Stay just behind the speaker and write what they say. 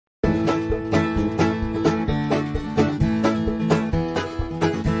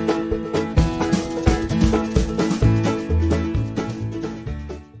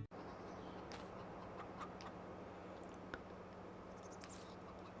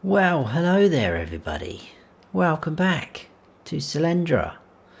Well, hello there everybody. Welcome back to Selendra,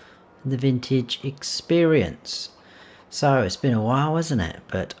 the vintage experience. So it's been a while, hasn't it?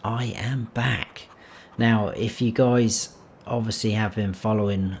 But I am back. Now, if you guys obviously have been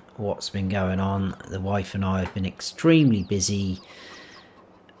following what's been going on, the wife and I have been extremely busy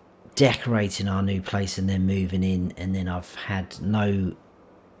decorating our new place and then moving in, and then I've had no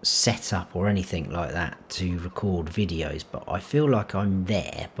setup or anything like that to record videos, but I feel like I'm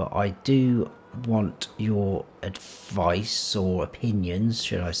there. But I do want your advice or opinions,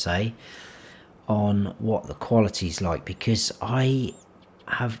 should I say, on what the quality's like, because I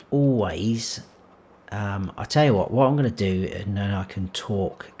have always I tell you what I'm going to do, and then I can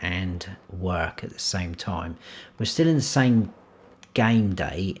talk and work at the same time. We're still in the same game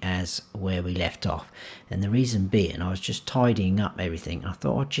day as where we left off, and the reason being, I was just tidying up everything. I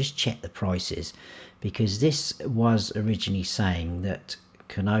thought I'd just check the prices, because this was originally saying that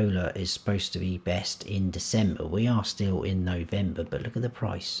canola is supposed to be best in December. We are still in November, but look at the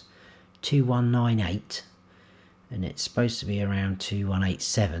price, 2198, and it's supposed to be around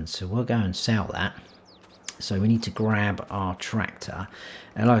 2187. So we'll go and sell that. So we need to grab our tractor,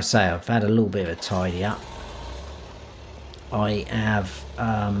 and like I say, I've had a little bit of a tidy up. I have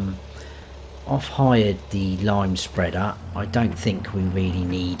off-hired the lime spreader. I don't think we really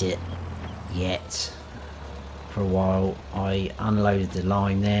need it yet. For a while I unloaded the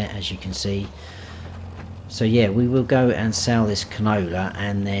lime there, as you can see. So yeah, we will go and sell this canola,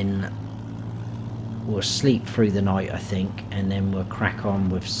 and then we'll sleep through the night, I think, and then we'll crack on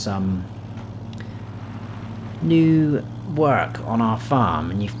with some new work on our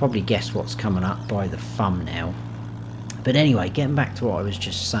farm. And you've probably guessed what's coming up by the thumbnail. But anyway, getting back to what I was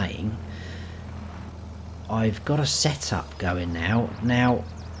just saying, I've got a setup going now. Now,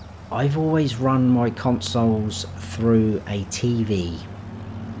 I've always run my consoles through a TV.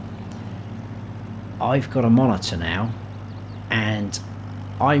 I've got a monitor now, and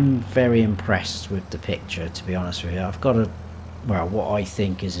I'm very impressed with the picture, to be honest with you. I've got what I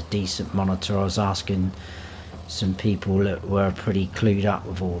think is a decent monitor. I was asking some people that were pretty clued up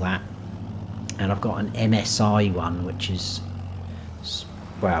with all that, and I've got an MSI one, which is,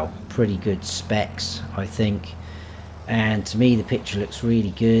 well, pretty good specs, I think. And to me, the picture looks really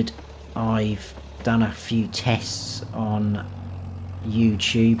good. I've done a few tests on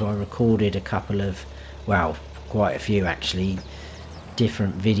YouTube. I recorded a couple of, well, quite a few actually,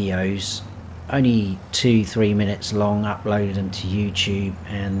 different videos, only 2-3 minutes long, uploaded them to YouTube,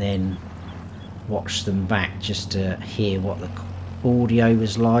 and then watched them back just to hear what the audio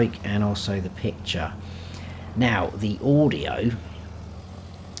was like, and also the picture. Now, the audio,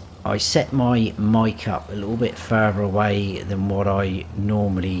 I set my mic up a little bit further away than what I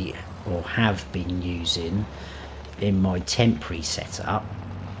normally or have been using in my temporary setup,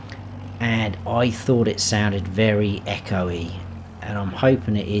 and I thought it sounded very echoey, and I'm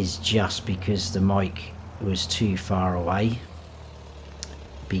hoping it is just because the mic was too far away,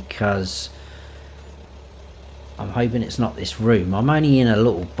 because I'm hoping it's not this room. I'm only in a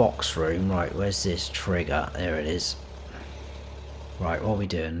little box room. Right, where's this trigger? There it is. Right, what are we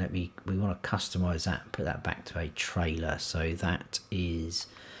doing? We want to customize that and put that back to a trailer. So that is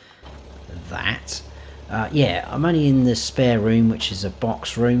that. Yeah, I'm only in the spare room, which is a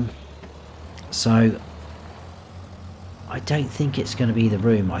box room. So I don't think it's going to be the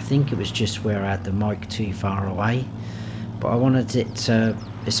room. I think it was just where I had the mic too far away. But I wanted it to,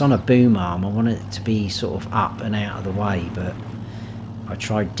 it's on a boom arm, I wanted it to be sort of up and out of the way, but I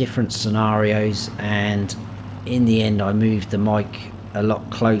tried different scenarios, and in the end I moved the mic a lot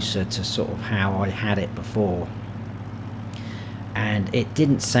closer to sort of how I had it before, and it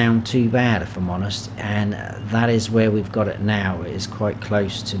didn't sound too bad, if I'm honest. And that is where we've got it now. It is quite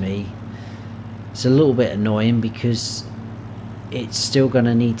close to me. It's a little bit annoying because it's still going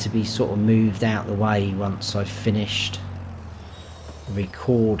to need to be sort of moved out the way once I've finished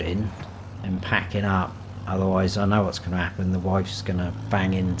recording and packing up. Otherwise, I know what's going to happen. The wife's going to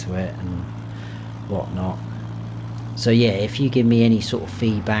bang into it and whatnot. So yeah, if you give me any sort of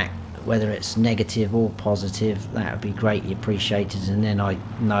feedback, whether it's negative or positive, that would be greatly appreciated, and then I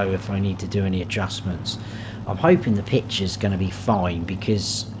know if I need to do any adjustments. I'm hoping the picture's going to be fine,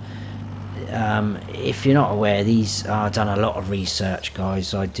 because if you're not aware, I've done a lot of research,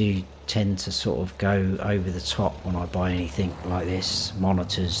 guys. I do tend to sort of go over the top when I buy anything like this,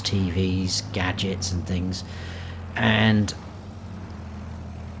 monitors, TVs, gadgets and things, and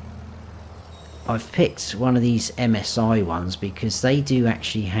I've picked one of these MSI ones because they do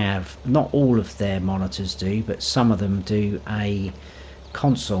actually have, not all of their monitors do, but some of them do a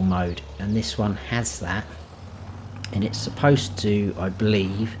console mode, and this one has that. and it's supposed to, I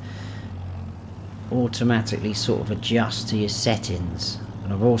believe, automatically sort of adjust to your settings.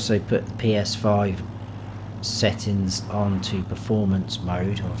 And I've also put the PS5 settings onto performance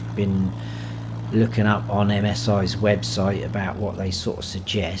mode. I've been looking up on MSI's website about what they sort of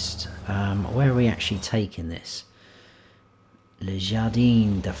suggest. Where are we actually taking this? Le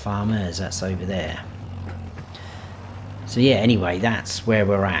Jardin des Farmers, that's over there. So yeah, anyway, that's where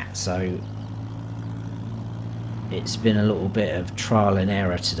we're at. So it's been a little bit of trial and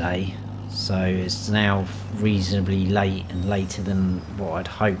error today. So it's now reasonably late, and later than what I'd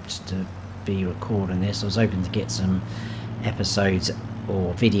hoped to be recording this. I was hoping to get some episodes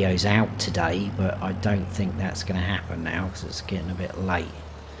or videos out today, but I don't think that's going to happen now because it's getting a bit late.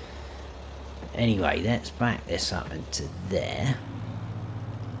 Anyway, let's back this up into there.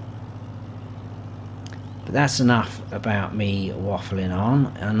 But that's enough about me waffling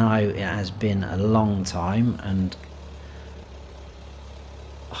on. I know it has been a long time, and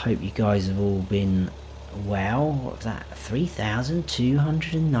I hope you guys have all been well. What was that?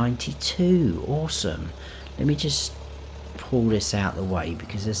 3,292. Awesome. Let me just pull this out of the way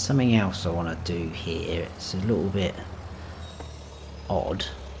because there's something else I want to do here. It's a little bit odd.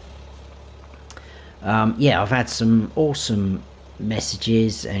 Yeah, I've had some awesome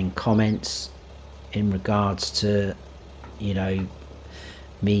messages and comments in regards to, you know,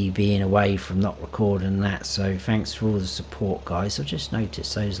 me being away from not recording that, so thanks for all the support, guys. I've just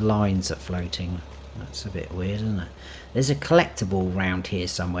noticed those lines are floating. That's a bit weird, isn't it? There's a collectible round here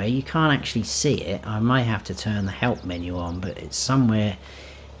somewhere. You can't actually see it. I may have to turn the help menu on, but it's somewhere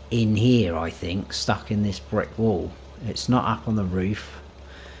in here, I think, stuck in this brick wall. It's not up on the roof,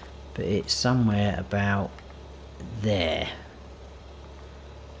 but it's somewhere about there.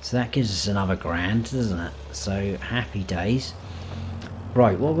 So that gives us another grand, doesn't it? So happy days.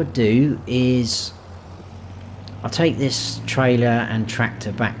 Right, what we'll do is I'll take this trailer and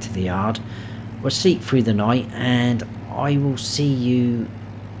tractor back to the yard. We'll sleep through the night, and I will see you,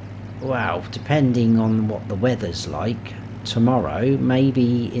 well, depending on what the weather's like, tomorrow,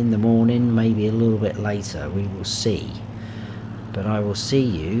 maybe in the morning, maybe a little bit later, we will see. But I will see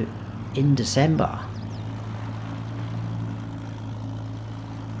you in December.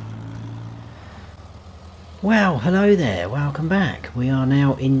 Well, hello there, welcome back. We are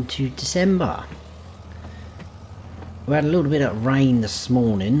now into December. We had a little bit of rain this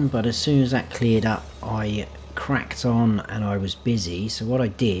morning, but as soon as that cleared up, I cracked on and I was busy. So what I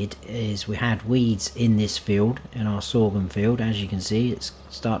did is, we had weeds in this field, in our sorghum field. As you can see, it's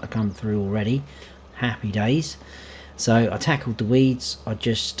starting to come through already. Happy days. So I tackled the weeds. I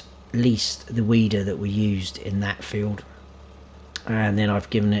just leased the weeder that we used in that field, and then I've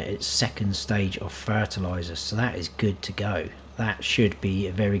given it its second stage of fertilizer, so that is good to go. That should be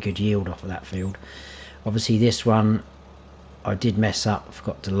a very good yield off of that field. Obviously this one I did mess up, I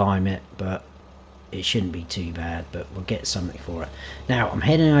forgot to lime it, but it shouldn't be too bad, but we'll get something for it. Now I'm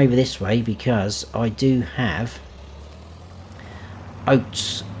heading over this way because I do have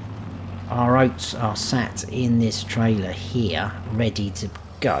oats. Our oats are sat in this trailer here ready to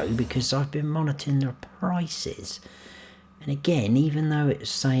go because I've been monitoring the prices. And again, even though it's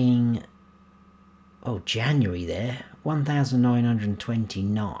saying, oh, January there,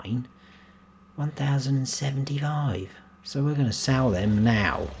 1,929, 1,075. So we're going to sell them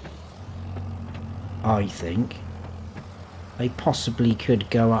now, I think. They possibly could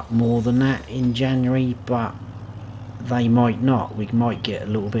go up more than that in January, but they might not. We might get a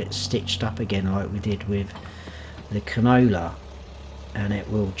little bit stitched up again like we did with the canola, and it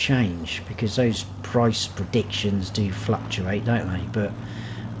will change because those price predictions do fluctuate, don't they? But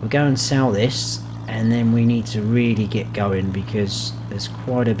we'll go and sell this, and then we need to really get going because there's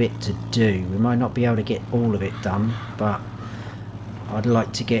quite a bit to do. We might not be able to get all of it done, but I'd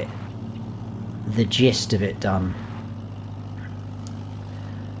like to get the gist of it done.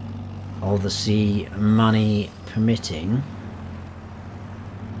 Obviously, money permitting.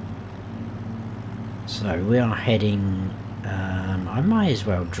 So we are heading, I might as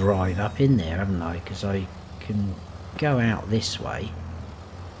well drive up in there, haven't I? Because I can go out this way.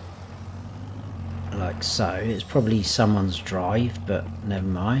 Like so. It's probably someone's drive, but never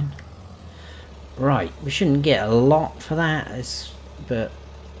mind. Right, we shouldn't get a lot for that, but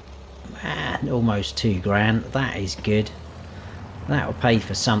almost 2 grand. That is good. That will pay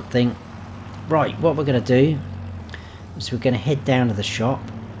for something. Right, what we're going to do is we're going to head down to the shop.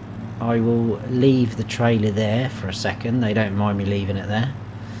 I will leave the trailer there for a second. They don't mind me leaving it there.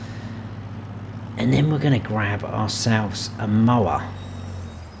 And then we're going to grab ourselves a mower.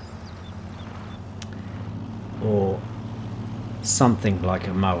 Or something like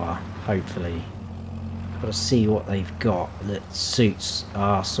a mower, hopefully. got to see what they've got that suits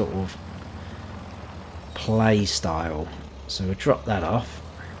our sort of play style. So we'll drop that off.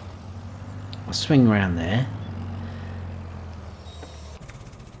 I'll swing around there.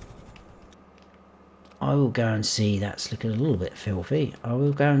 I will go and see, that's looking a little bit filthy. I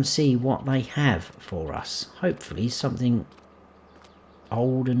will go and see what they have for us. Hopefully something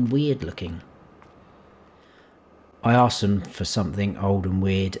old and weird looking. I asked him for something old and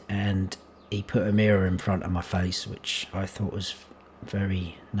weird and he put a mirror in front of my face, which I thought was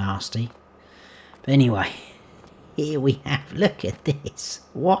very nasty. But anyway, here we have, look at this.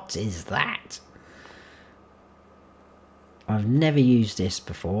 What is that? I've never used this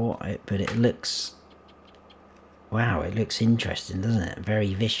before, but it looks, wow, it looks interesting, doesn't it?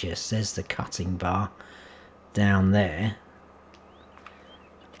 Very vicious. There's the cutting bar down there.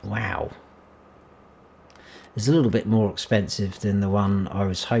 Wow. It's a little bit more expensive than the one I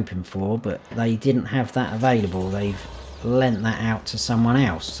was hoping for, but they didn't have that available. They've lent that out to someone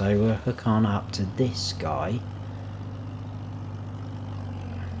else, so we'll hook on up to this guy.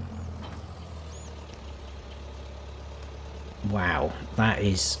 Wow, that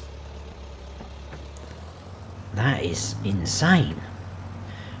is insane.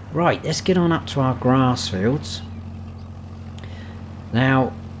 Right, let's get on up to our grass fields.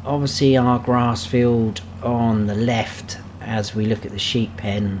 Now, obviously our grass field on the left, as we look at the sheep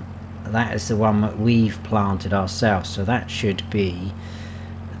pen, that is the one that we've planted ourselves, so that should be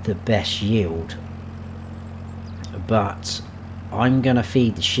the best yield. But I'm going to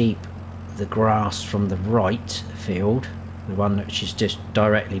feed the sheep the grass from the right field, the one which is just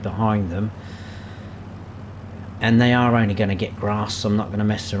directly behind them, and they are only going to get grass, so I'm not going to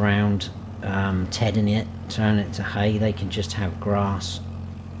mess around tedding it, turning it to hay. They can just have grass,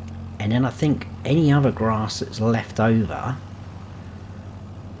 and then I think any other grass that's left over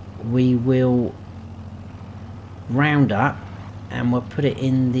we will round up and we'll put it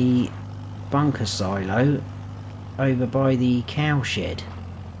in the bunker silo over by the cow shed.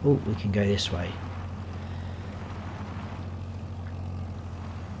 Oh, we can go this way.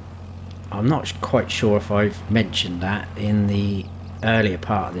 I'm not quite sure if I've mentioned that in the earlier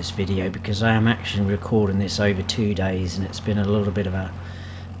part of this video, because I am actually recording this over 2 days and it's been a little bit of a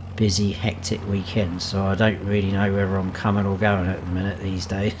busy, hectic weekend, so I don't really know whether I'm coming or going at the minute these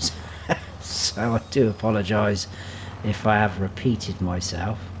days. So I do apologise if I have repeated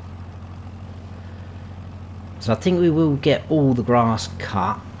myself. So I think we will get all the grass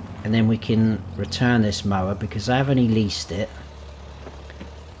cut and then we can return this mower, because I have only leased it.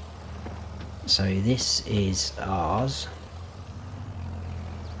 So this is ours.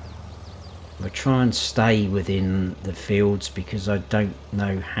 We'll try and stay within the fields because I don't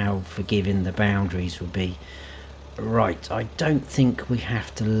know how forgiving the boundaries will be. Right, I don't think we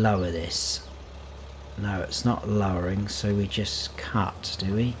have to lower this. No, it's not lowering, so we just cut,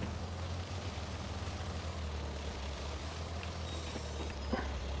 do we?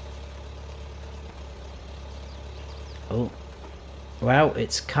 Oh, well,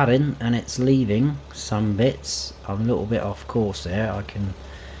 it's cutting and it's leaving some bits. I'm a little bit off course there. I can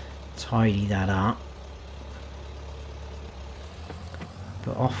tidy that up,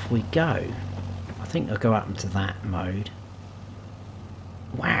 but off we go. I think I'll go up into that mode.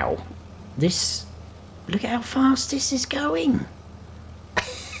 Wow, this, look at how fast this is going.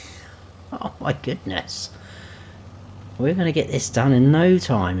 Oh my goodness, we're going to get this done in no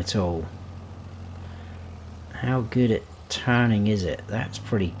time at all. How good at turning is it? That's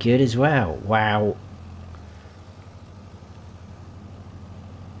pretty good as well. Wow,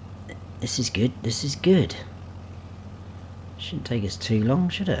 this is good, this is good. Shouldn't take us too long,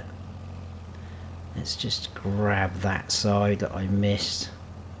 should it? Let's just grab that side that I missed.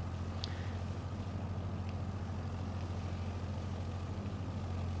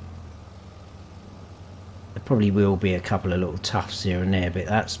 There probably will be a couple of little tufts here and there, but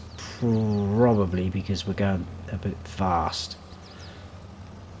that's probably because we're going a bit fast.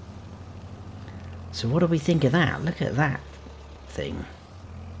 So what do we think of that? Look at that thing.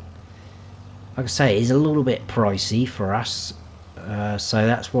 Like I say, it's a little bit pricey for us, so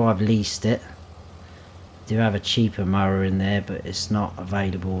that's why I've leased it. Do have a cheaper mower in there, but it's not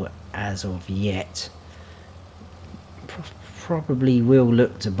available as of yet. Probably will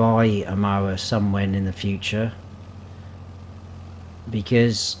look to buy a mower somewhere in the future,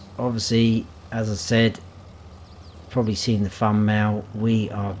 because obviously, as I said, probably seen the thumbnail, we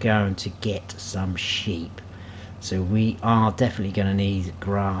are going to get some sheep, so we are definitely going to need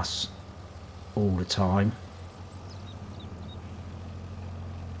grass all the time.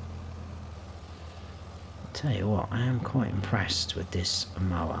 Tell you what, I am quite impressed with this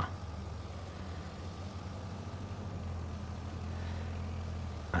mower.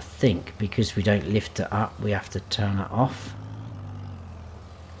 I think because we don't lift it up, we have to turn it off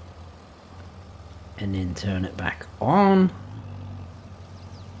and then turn it back on.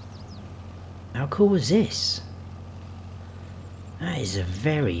 How cool is this? That is a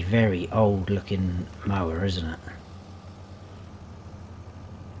very, very old looking mower, isn't it?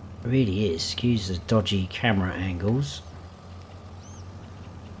 It really is. Excuse the dodgy camera angles.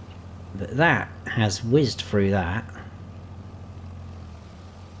 But that has whizzed through that.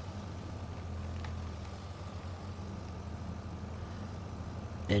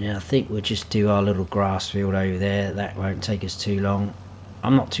 And I think we'll just do our little grass field over there. That won't take us too long.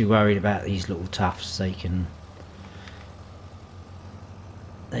 I'm not too worried about these little tufts. They can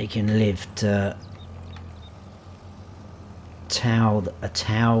live to a towel.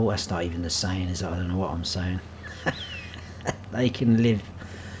 That's not even the saying, is it? I don't know what I'm saying. They can live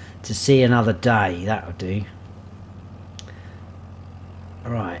to see another day. That'll do.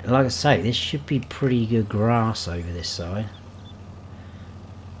 Right, like I say, this should be pretty good grass over this side.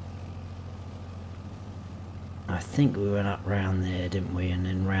 I think we went up round there, didn't we? And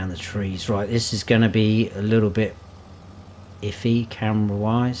then round the trees. Right, this is going to be a little bit iffy camera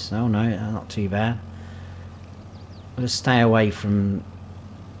wise. Oh no, not too bad. We'll stay away from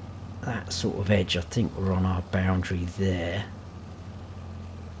that sort of edge. I think we're on our boundary there.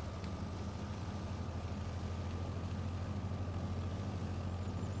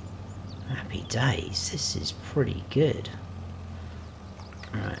 Happy days, this is pretty good.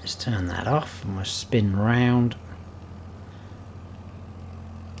 Alright, let's turn that off and we'll spin round.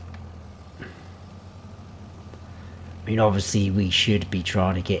 I mean, obviously we should be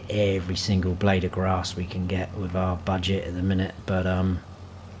trying to get every single blade of grass we can get with our budget at the minute, but I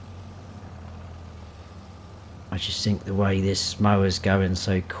just think the way this mower's going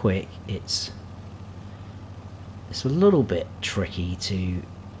so quick, it's a little bit tricky to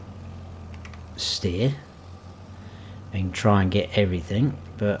steer and try and get everything,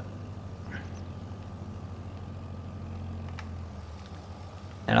 but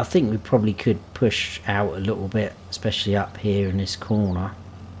and I think we probably could push out a little bit, especially up here in this corner,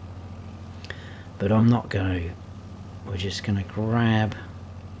 but I'm not going to. We're just going to grab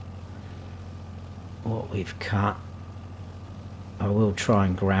what we've cut. I will try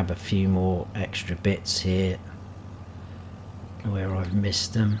and grab a few more extra bits here where I've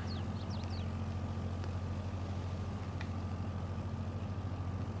missed them.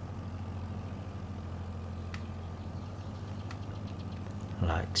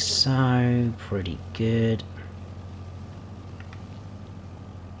 Like so, pretty good.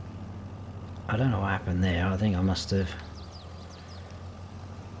 I don't know what happened there. I think I must have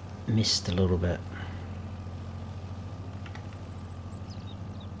missed a little bit.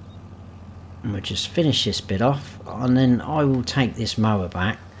 And we'll just finish this bit off, and then I will take this mower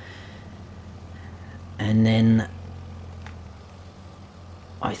back, and then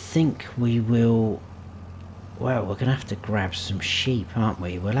I think we will. Well, we're going to have to grab some sheep, aren't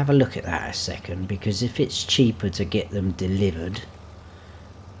we? We'll have a look at that a second, because if it's cheaper to get them delivered,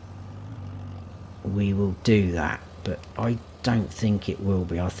 we will do that. But I don't think it will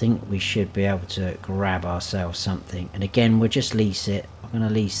be. I think we should be able to grab ourselves something. And again, we'll just lease it. I'm going to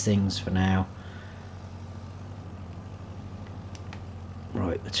lease things for now.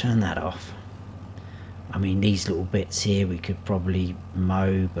 Right, we'll turn that off. I mean, these little bits here we could probably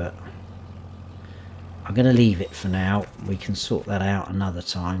mow, but I'm going to leave it for now. We can sort that out another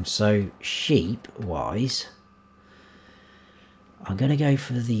time. So sheep wise, I'm going to go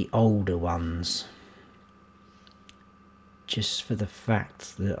for the older ones, just for the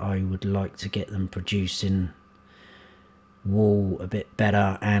fact that I would like to get them producing wool a bit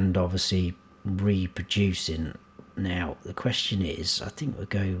better, and obviously reproducing. Now the question is, I think we'll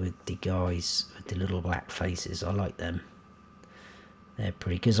go with the guys with the little black faces. I like them. They're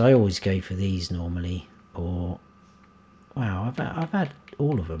pretty, because I always go for these normally. Or, wow, I've had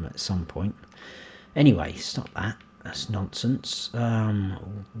all of them at some point. Anyway, stop that. That's nonsense. Can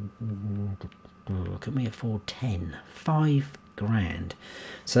we afford 10? 5 grand.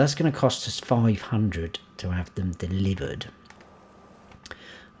 So that's going to cost us 500 to have them delivered.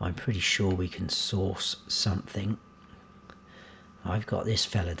 I'm pretty sure we can source something. I've got this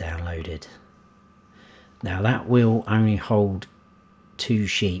fella downloaded. Now that will only hold 2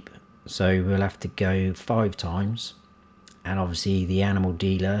 sheep. So we'll have to go 5 times, and obviously the animal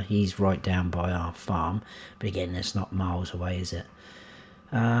dealer, he's right down by our farm, but again, that's not miles away, is it?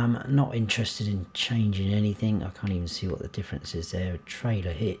 Not interested in changing anything. I can't even see what the difference is there.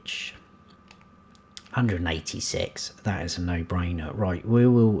 Trailer hitch 186, that is a no-brainer. Right, we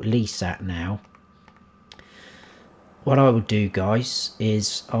will lease that now, what I will do, guys,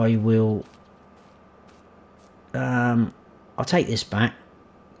 is I will I'll take this back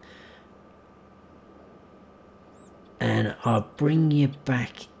and I'll bring you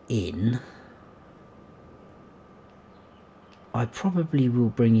back in. I probably will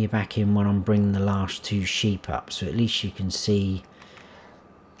bring you back in when I'm bringing the last 2 sheep up, so at least you can see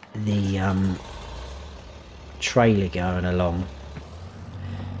the trailer going along,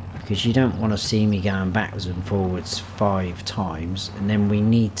 because you don't want to see me going backwards and forwards 5 times, and then we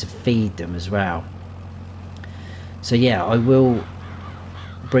need to feed them as well. So yeah, I will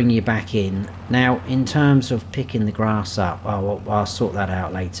bring you back in. Now in terms of picking the grass up, I'll sort that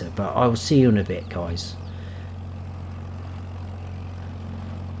out later, but I will see you in a bit, guys.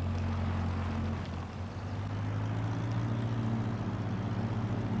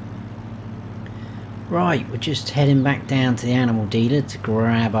 Right, we're just heading back down to the animal dealer to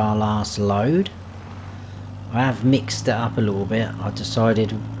grab our last load. I have mixed it up a little bit. I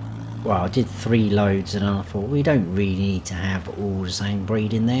decided, well, I did 3 loads and I thought we don't really need to have all the same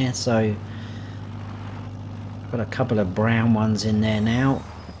breed in there, so I've got a couple of brown ones in there now,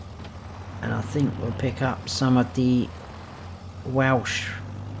 and I think we'll pick up some of the Welsh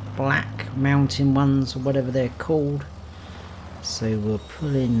black mountain ones or whatever they're called. So we'll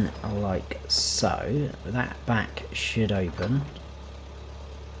pull in like so. That back should open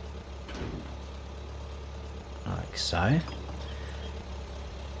like so,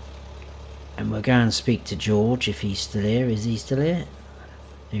 and we'll go and speak to George if he's still here. Is he still here?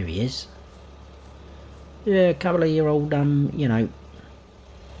 Here he is. Yeah, a couple of year old you know.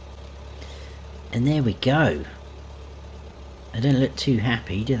 And there we go. They don't look too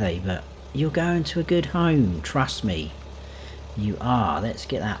happy, do they? But you're going to a good home, trust me. You are. Let's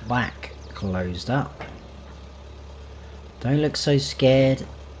get that back closed up. Don't look so scared.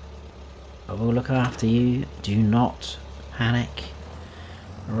 I will look after you. Do not panic.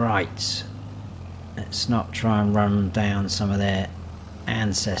 Right. Let's not try and run down some of their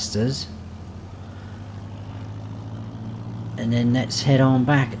ancestors. And then let's head on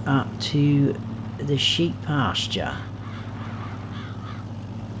back up to the sheep pasture.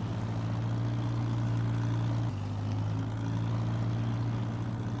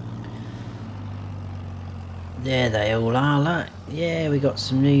 There they all are, look. Yeah, we got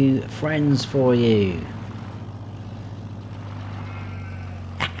some new friends for you.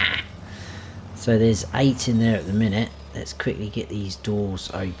 So there's 8 in there at the minute. Let's quickly get these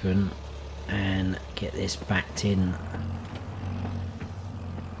doors open and get this backed in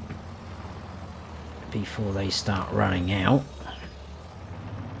before they start running out.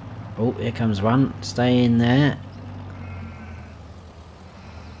 Oh, here comes one. Stay in there.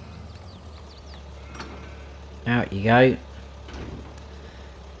 Out you go.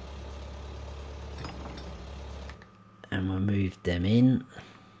 And we'll move them in.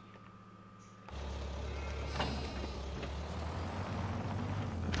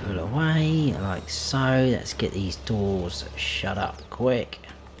 Pull away like so. Let's get these doors shut up quick.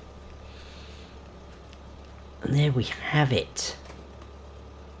 And there we have it.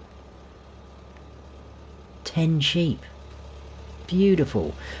 10 sheep.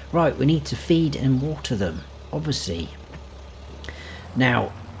 Beautiful. Right, we need to feed and water them, obviously.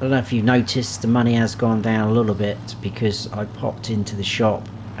 Now, I don't know if you've noticed, the money has gone down a little bit because I popped into the shop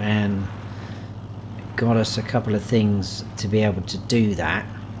and got us a couple of things to be able to do that.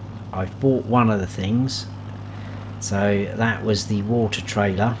 I've bought one of the things. So that was the water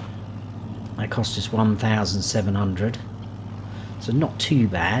trailer. That cost us 1,700. So not too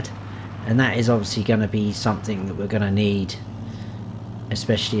bad. And that is obviously going to be something that we're going to need,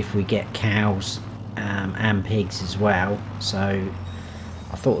 especially if we get cows and pigs as well. So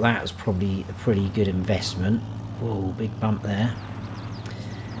I thought that was probably a pretty good investment. Whoa, big bump there.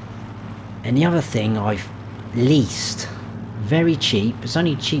 And the other thing I've leased, very cheap. It's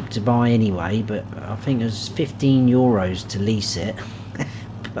only cheap to buy anyway, but I think it was 15 euros to lease it.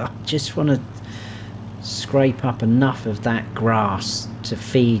 But I just want to scrape up enough of that grass to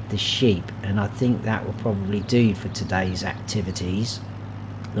feed the sheep, and I think that will probably do for today's activities.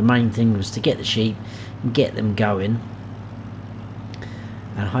 The main thing was to get the sheep and get them going,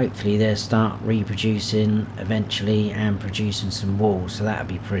 and hopefully they'll start reproducing eventually and producing some wool, so that'll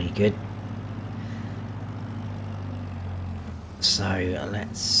be pretty good. So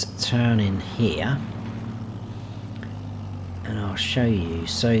let's turn in here and I'll show you.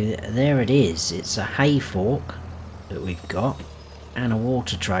 So there it is. It's a hay fork that we've got and a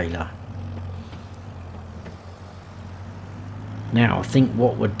water trailer. Now I think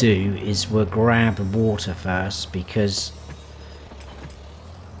what we'll do is we'll grab the water first, because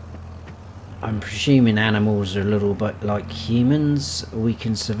I I'm presuming animals are a little bit like humans. We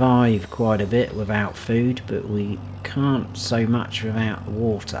can survive quite a bit without food, but we can't so much without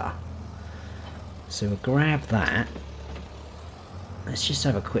water. So we'll grab that. Let's just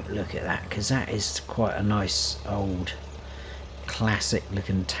have a quick look at that, because that is quite a nice old classic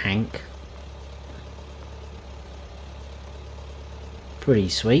looking tank. Pretty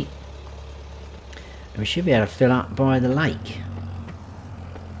sweet. And we should be able to fill up by the lake.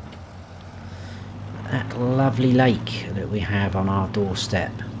 That lovely lake that we have on our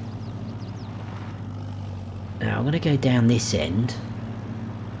doorstep. Now I'm going to go down this end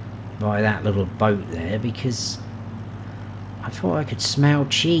by that little boat there, because I thought I could smell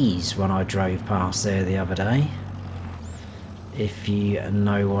cheese when I drove past there the other day, if you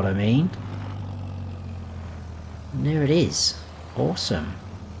know what I mean. And there it is. Awesome.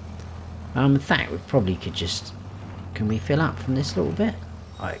 In fact, we probably could just... Can we fill up from this little bit?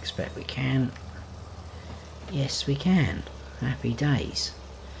 I expect we can. Yes, we can. Happy days.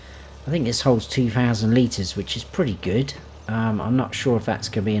 I think this holds 2,000 litres, which is pretty good. I'm not sure if that's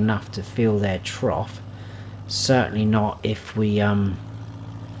going to be enough to fill their trough. Certainly not if we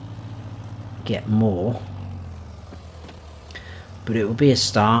get more. But it will be a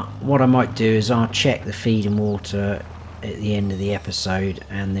start. What I might do is I'll check the feed and water at the end of the episode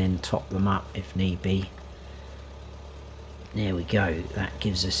and then top them up if need be. There we go. That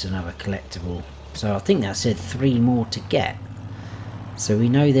gives us another collectible. So I think that said 3 more to get. So we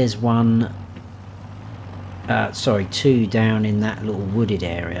know there's 2 down in that little wooded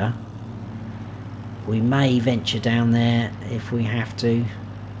area. We may venture down there if we have to,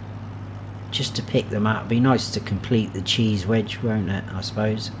 just to pick them up. It'd be nice to complete the cheese wedge, won't it, I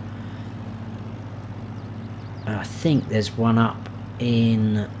suppose. I think there's one up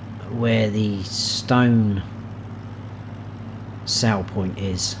in where the stone sell point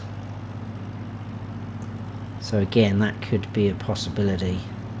is. So again, that could be a possibility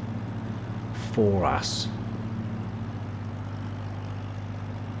for us.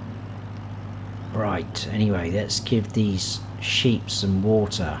 Right, anyway, let's give these sheep some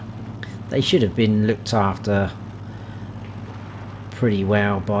water. They should have been looked after pretty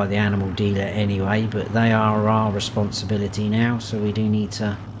well by the animal dealer anyway, but they are our responsibility now, so we do need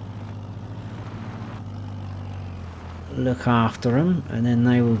to look after them, and then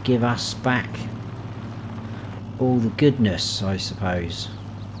they will give us back all the goodness, I suppose.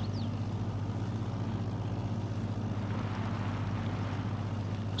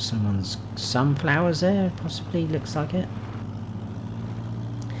 Someone's sunflowers there, possibly, looks like it.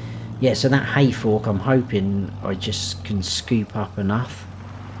 Yeah, so that hay fork, I'm hoping I just can scoop up enough.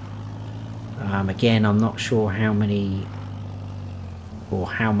 Again, I'm not sure how many or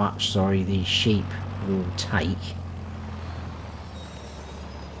how much, sorry, the sheep will take.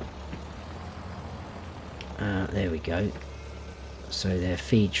 There we go. So their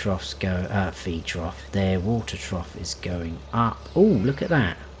feed troughs go, their water trough is going up. Oh, look at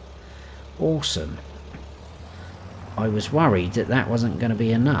that. Awesome. I was worried that that wasn't going to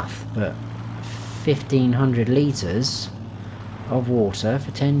be enough, but 1,500 litres of water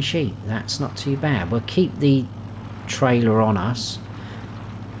for 10 sheep. That's not too bad. We'll keep the trailer on us,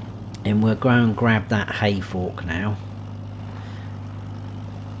 and we'll go and grab that hay fork now.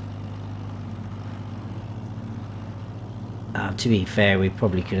 To be fair, we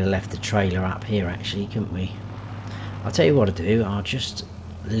probably could have left the trailer up here actually, couldn't we? I'll tell you what I'll do, I'll just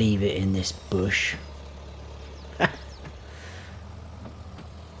leave it in this bush.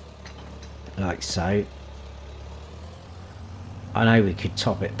 Like so. I know we could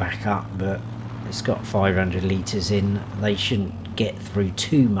top it back up, but it's got 500 litres in. They shouldn't get through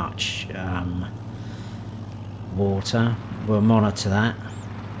too much water. We'll monitor that.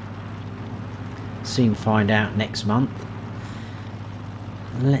 Soon find out next month.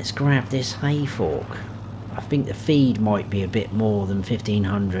 Let's grab this hay fork. I think the feed might be a bit more than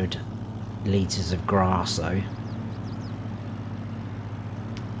 1,500 litres of grass though.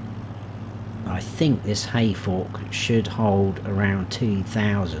 I think this hay fork should hold around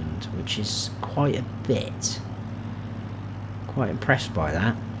 2,000, which is quite a bit. Quite impressed by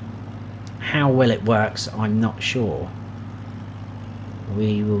that. How well it works, I'm not sure.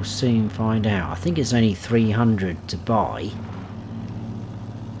 We will soon find out. I think it's only 300 to buy.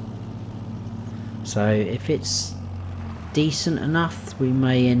 So if it's decent enough, we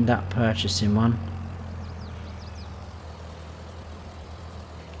may end up purchasing one.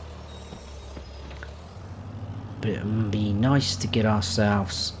 But it would be nice to get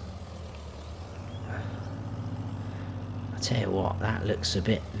ourselves... I tell you what, that looks a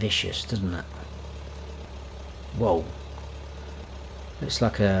bit vicious, doesn't it? Whoa. Looks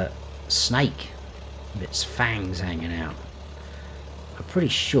like a snake with its fangs hanging out. I'm pretty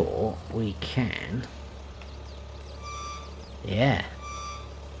sure we can. Yeah.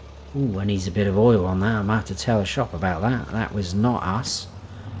 Ooh, I need a bit of oil on that. I'm gonna have to tell the shop about that. That was not us.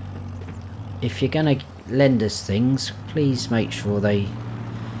 If you're gonna lend us things, please make sure they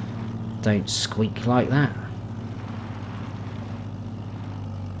don't squeak like that.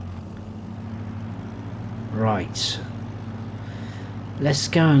 Right. Let's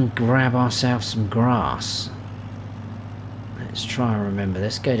go and grab ourselves some grass. Let's try and remember.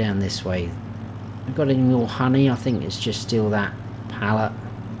 Let's go down this way. We've got any more honey? I think it's just still that pallet.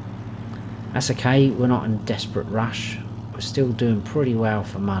 That's okay. We're not in a desperate rush. We're still doing pretty well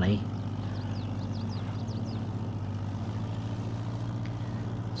for money.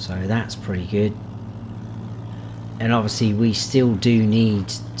 So that's pretty good. And obviously we still do need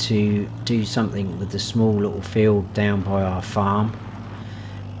to do something with the small little field down by our farm.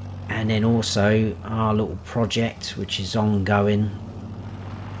 And then also our little project, which is ongoing.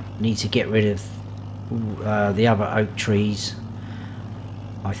 Need to get rid of the other oak trees.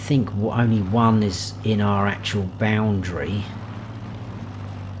 I think only one is in our actual boundary.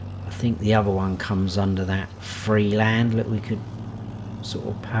 I think the other one comes under that free land that we could sort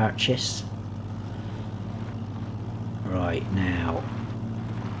of purchase. Right, now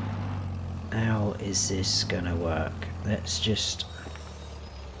how is this gonna work? Let's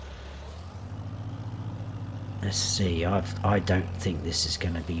see. I don't think this is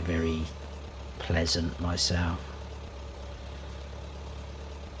going to be very pleasant myself.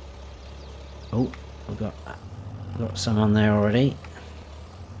 Oh, we've got some on there already.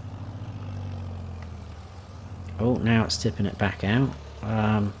 Oh, now it's tipping it back out.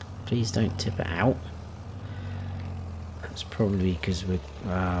 Please don't tip it out. That's probably because we're...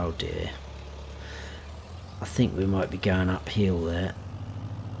 oh dear. I think we might be going uphill there.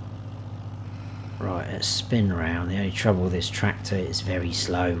 Right, let's spin round. The only trouble with this tractor is very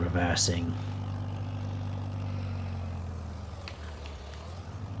slow reversing.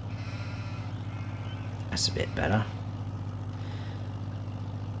 That's a bit better.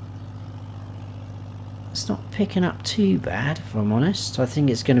 It's not picking up too bad, if I'm honest. I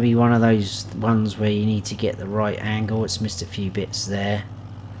think it's going to be one of those ones where you need to get the right angle. It's missed a few bits there.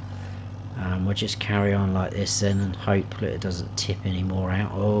 We'll just carry on like this then and hope that it doesn't tip any more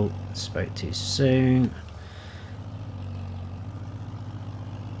out. Oh, spoke too soon.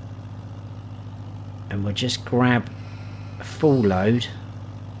 And we'll just grab a full load.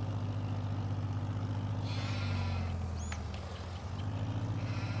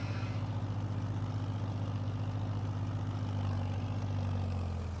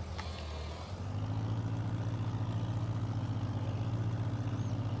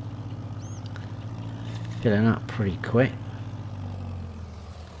 Filling up pretty quick.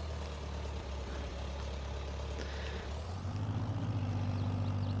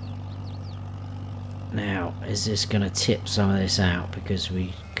 Now, is this going to tip some of this out? Because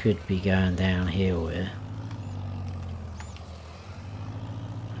we could be going downhill here.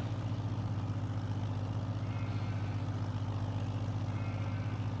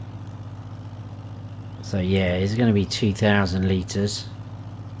 So yeah, it's going to be 2,000 litres.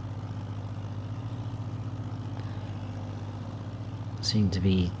 Seem to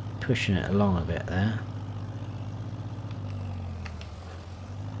be pushing it along a bit there.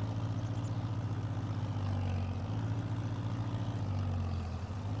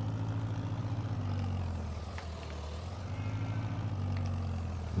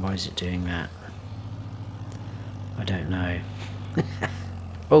 Why is it doing that? I don't know.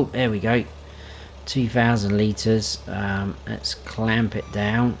 Oh, there we go. 2,000 litres. Let's clamp it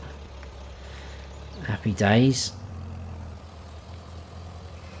down. Happy days.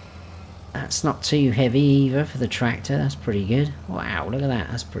 That's not too heavy either for the tractor. That's pretty good. Wow, look at that.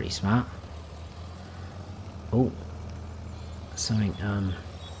 That's pretty smart. Oh, something.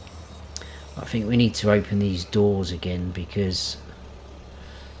 I think we need to open these doors again because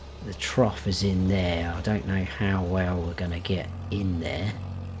the trough is in there. I don't know how well we're going to get in there.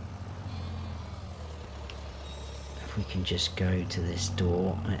 If we can just go to this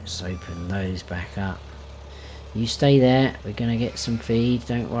door, let's open those back up. You stay there. We're going to get some feed.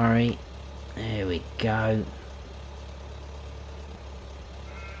 Don't worry. There we go.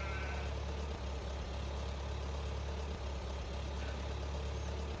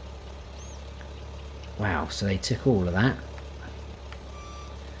 Wow, so they took all of that.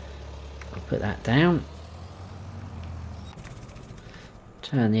 I'll put that down.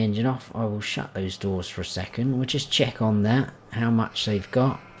 Turn the engine off. I will shut those doors for a second. We'll just check on that, how much they've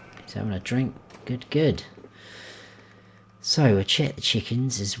got. He's having a drink. Good, good. So I checked the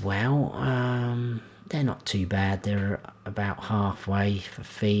chickens as well. They're not too bad. They're about halfway for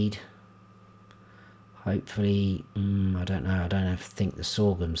feed. Hopefully, I don't know. I don't think the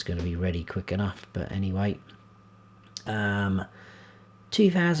sorghum's going to be ready quick enough. But anyway,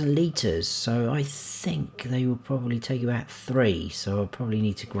 2,000 litres. So I think they will probably take about 3. So I'll probably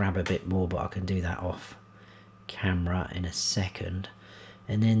need to grab a bit more, but I can do that off camera in a second.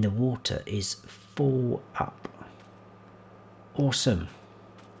 And then the water is full up. Awesome.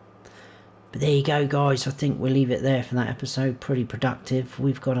 But there you go, guys. I think we'll leave it there for that episode. Pretty productive.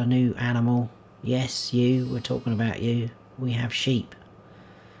 We've got a new animal. Yes, you. We're talking about you. We have sheep.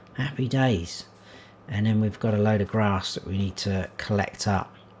 Happy days. And then we've got a load of grass that we need to collect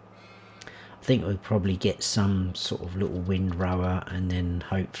up. I think we'll probably get some sort of little windrower, and then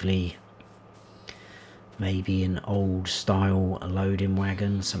hopefully maybe an old style loading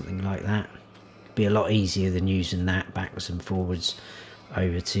wagon, something like that. Be a lot easier than using that backwards and forwards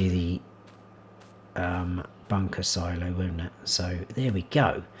over to the bunker silo, won't it? So there we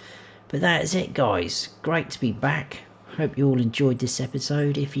go. But that is it, guys. Great to be back. Hope you all enjoyed this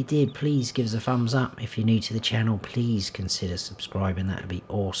episode. If you did, please give us a thumbs up. If you're new to the channel, please consider subscribing. That would be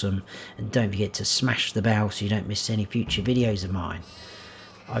awesome. And don't forget to smash the bell so you don't miss any future videos of mine.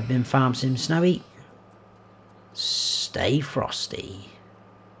 I've been Farm Sim Snowy. Stay frosty.